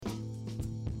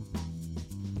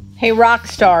Hey rock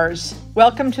stars,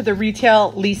 welcome to the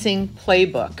Retail Leasing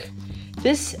Playbook.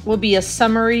 This will be a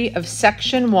summary of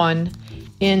Section 1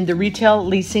 in the Retail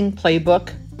Leasing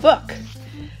Playbook book.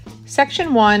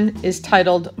 Section 1 is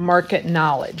titled Market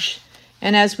Knowledge,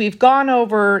 and as we've gone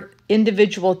over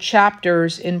individual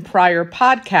chapters in prior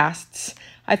podcasts,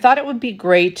 I thought it would be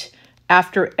great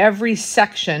after every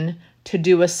section to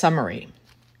do a summary.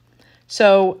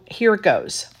 So here it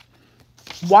goes.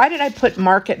 Why did I put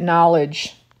market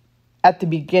knowledge at the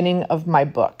beginning of my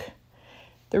book?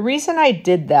 The reason I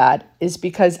did that is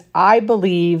because I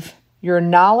believe your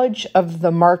knowledge of the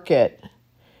market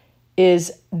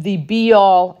is the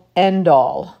be-all,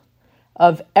 end-all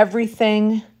of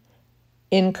everything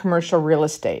in commercial real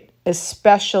estate,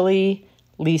 especially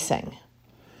leasing.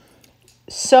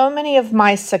 So many of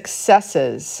my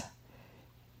successes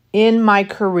in my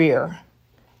career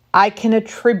I can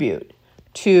attribute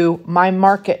to my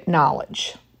market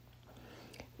knowledge.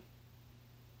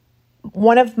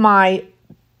 One of my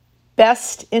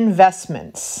best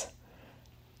investments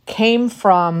came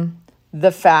from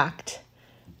the fact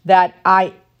that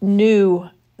I knew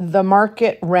the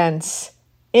market rents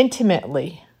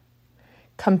intimately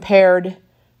compared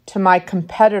to my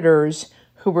competitors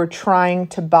who were trying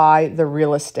to buy the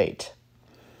real estate.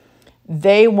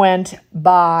 They went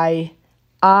by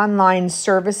online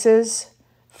services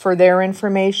for their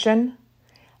information.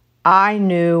 I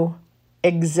knew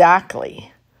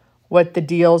exactly what the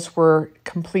deals were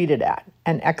completed at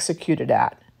and executed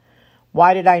at.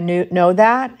 Why did I know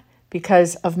that?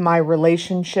 Because of my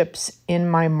relationships in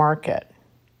my market.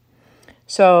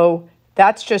 So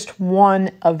that's just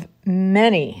one of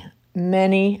many,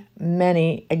 many,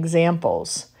 many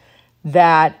examples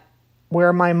that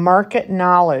where my market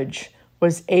knowledge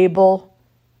was able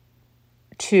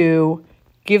to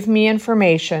give me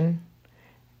information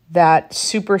that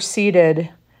superseded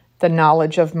the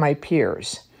knowledge of my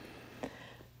peers.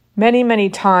 Many, many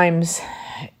times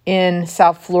in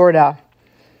South Florida,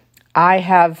 I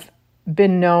have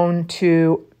been known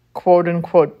to quote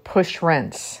unquote push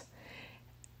rents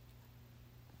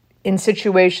in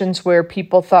situations where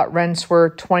people thought rents were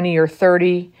 20 or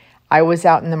 30. I was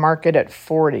out in the market at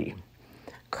 40.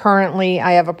 Currently,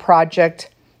 I have a project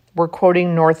we're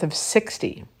quoting north of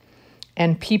 60.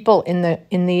 And people in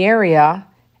the area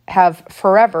have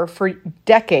forever, for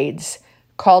decades,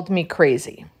 called me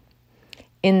crazy.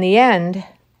 In the end,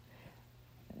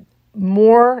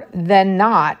 more than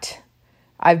not,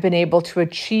 I've been able to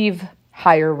achieve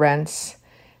higher rents,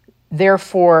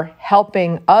 therefore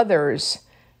helping others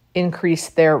increase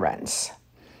their rents.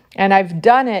 And I've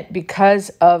done it because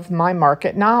of my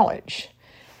market knowledge.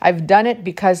 I've done it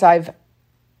because I've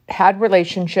had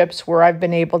relationships where I've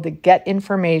been able to get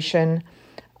information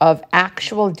of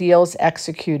actual deals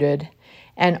executed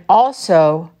and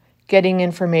also getting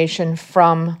information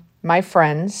from my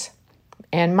friends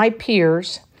and my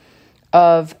peers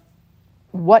of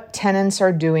what tenants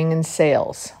are doing in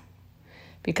sales.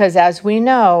 Because as we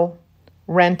know,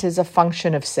 rent is a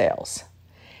function of sales.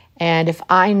 And if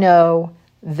I know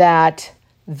that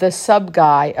the sub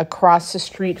guy across the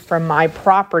street from my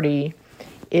property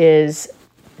is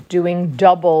doing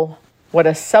double what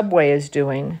a Subway is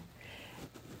doing,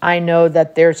 I know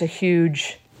that there's a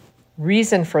huge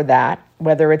reason for that,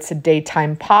 whether it's a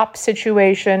daytime pop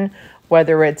situation,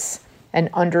 whether it's an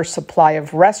undersupply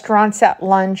of restaurants at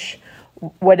lunch,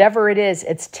 whatever it is,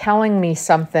 it's telling me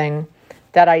something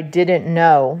that I didn't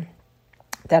know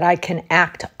that I can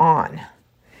act on.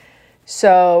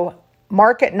 So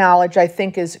market knowledge, I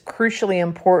think, is crucially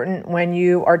important when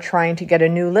you are trying to get a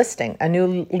new listing, a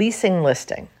new leasing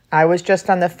listing. I was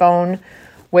just on the phone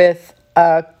with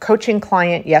a coaching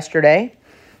client yesterday,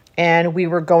 and we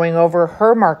were going over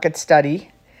her market study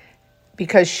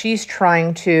because she's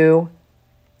trying to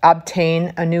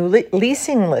obtain a new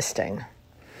leasing listing.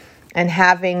 And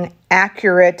having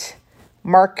accurate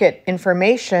market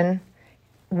information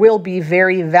will be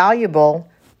very valuable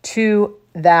to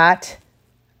that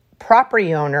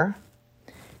property owner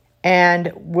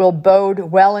and will bode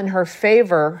well in her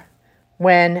favor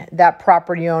when that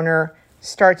property owner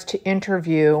starts to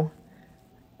interview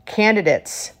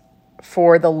candidates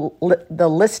for the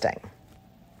listing.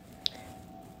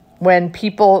 When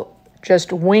people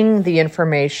just wing the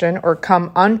information or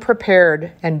come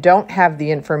unprepared and don't have the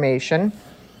information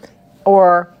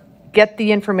or get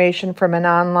the information from an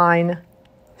online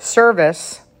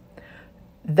service,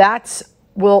 that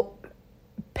will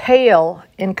pale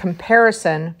in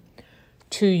comparison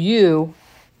to you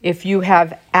if you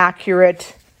have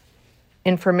accurate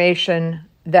information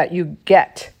that you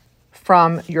get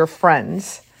from your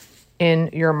friends in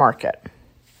your market.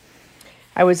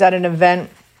 I was at an event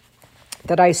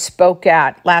that I spoke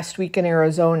at last week in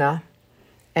Arizona,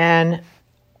 and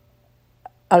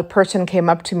a person came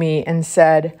up to me and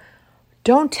said,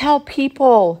 don't tell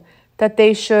people that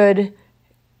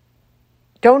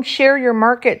don't share your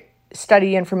market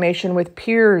study information with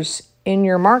peers in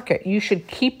your market. You should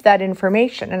keep that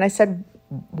information. And I said,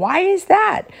 why is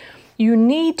that? You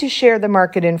need to share the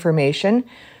market information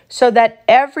so that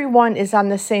everyone is on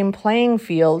the same playing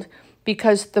field,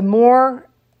 because the more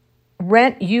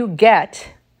rent you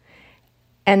get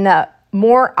and the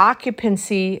more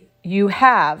occupancy you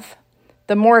have,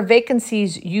 the more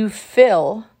vacancies you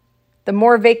fill, the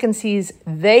more vacancies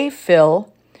they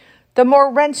fill, the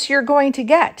more rents you're going to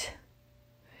get.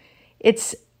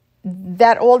 It's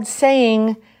that old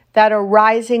saying that a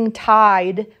rising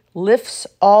tide lifts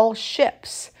all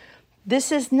ships.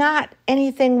 This is not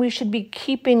anything we should be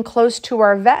keeping close to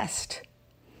our vest.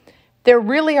 There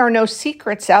really are no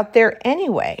secrets out there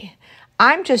anyway.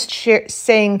 I'm just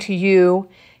saying to you,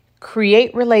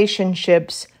 create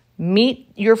relationships,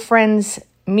 meet your friends,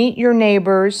 meet your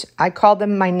neighbors. I call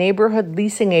them my neighborhood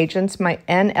leasing agents, my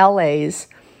NLAs.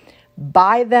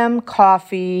 Buy them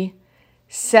coffee,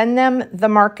 send them the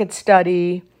market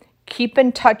study, keep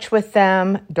in touch with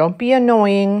them. Don't be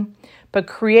annoying, but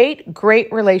create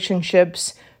great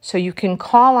relationships so you can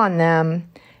call on them.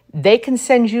 They can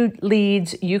send you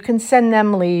leads. You can send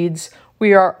them leads.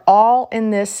 We are all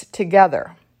in this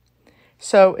together.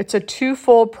 So it's a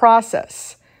twofold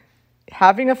process.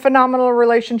 Having a phenomenal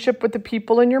relationship with the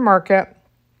people in your market.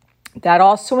 That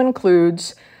also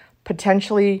includes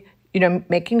potentially,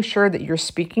 making sure that you're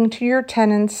speaking to your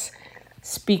tenants,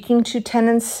 speaking to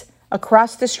tenants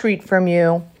across the street from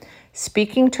you,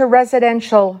 speaking to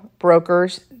residential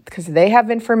brokers because they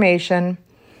have information,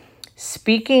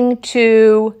 speaking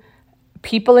to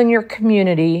people in your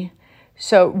community.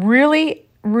 So really,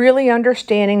 really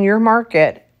understanding your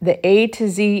market, the A to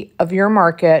Z of your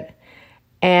market,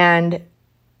 and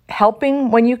helping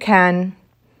when you can,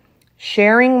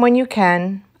 sharing when you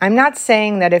can. I'm not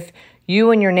saying that if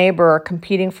you and your neighbor are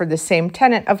competing for the same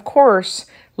tenant, of course,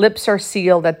 lips are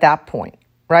sealed at that point,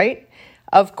 right?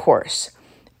 Of course.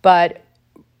 But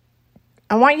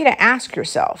I want you to ask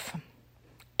yourself,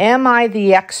 am I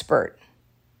the expert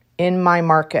in my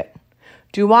market?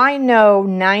 Do I know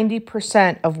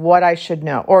 90% of what I should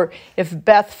know? Or if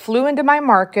Beth flew into my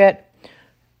market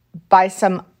by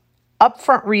some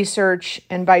upfront research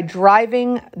and by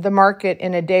driving the market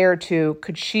in a day or two,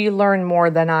 could she learn more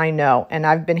than I know? And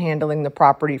I've been handling the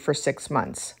property for 6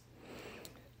 months.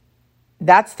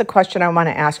 That's the question I want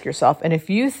to ask yourself. And if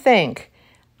you think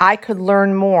I could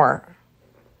learn more,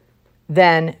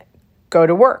 then go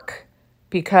to work,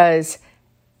 because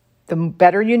the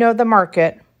better you know the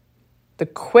market, the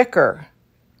quicker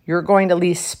you're going to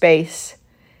lease space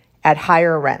at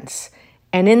higher rents.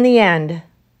 And in the end,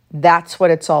 that's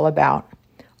what it's all about.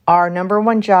 Our number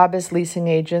one job as leasing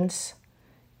agents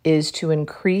is to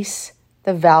increase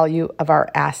the value of our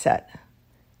asset.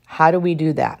 How do we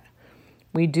do that?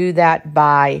 We do that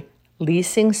by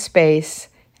leasing space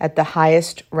at the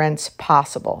highest rents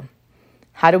possible.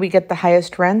 How do we get the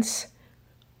highest rents?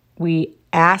 We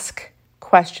ask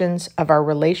questions of our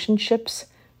relationships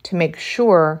to make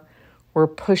sure we're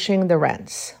pushing the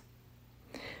rents.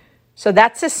 So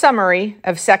that's a summary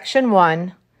of Section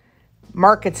 1,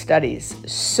 market studies.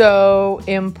 So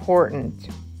important.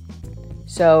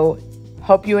 So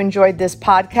hope you enjoyed this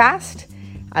podcast.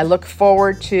 I look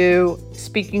forward to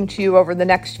speaking to you over the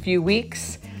next few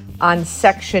weeks on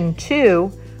Section 2,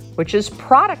 which is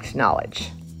product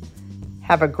knowledge.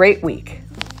 Have a great week.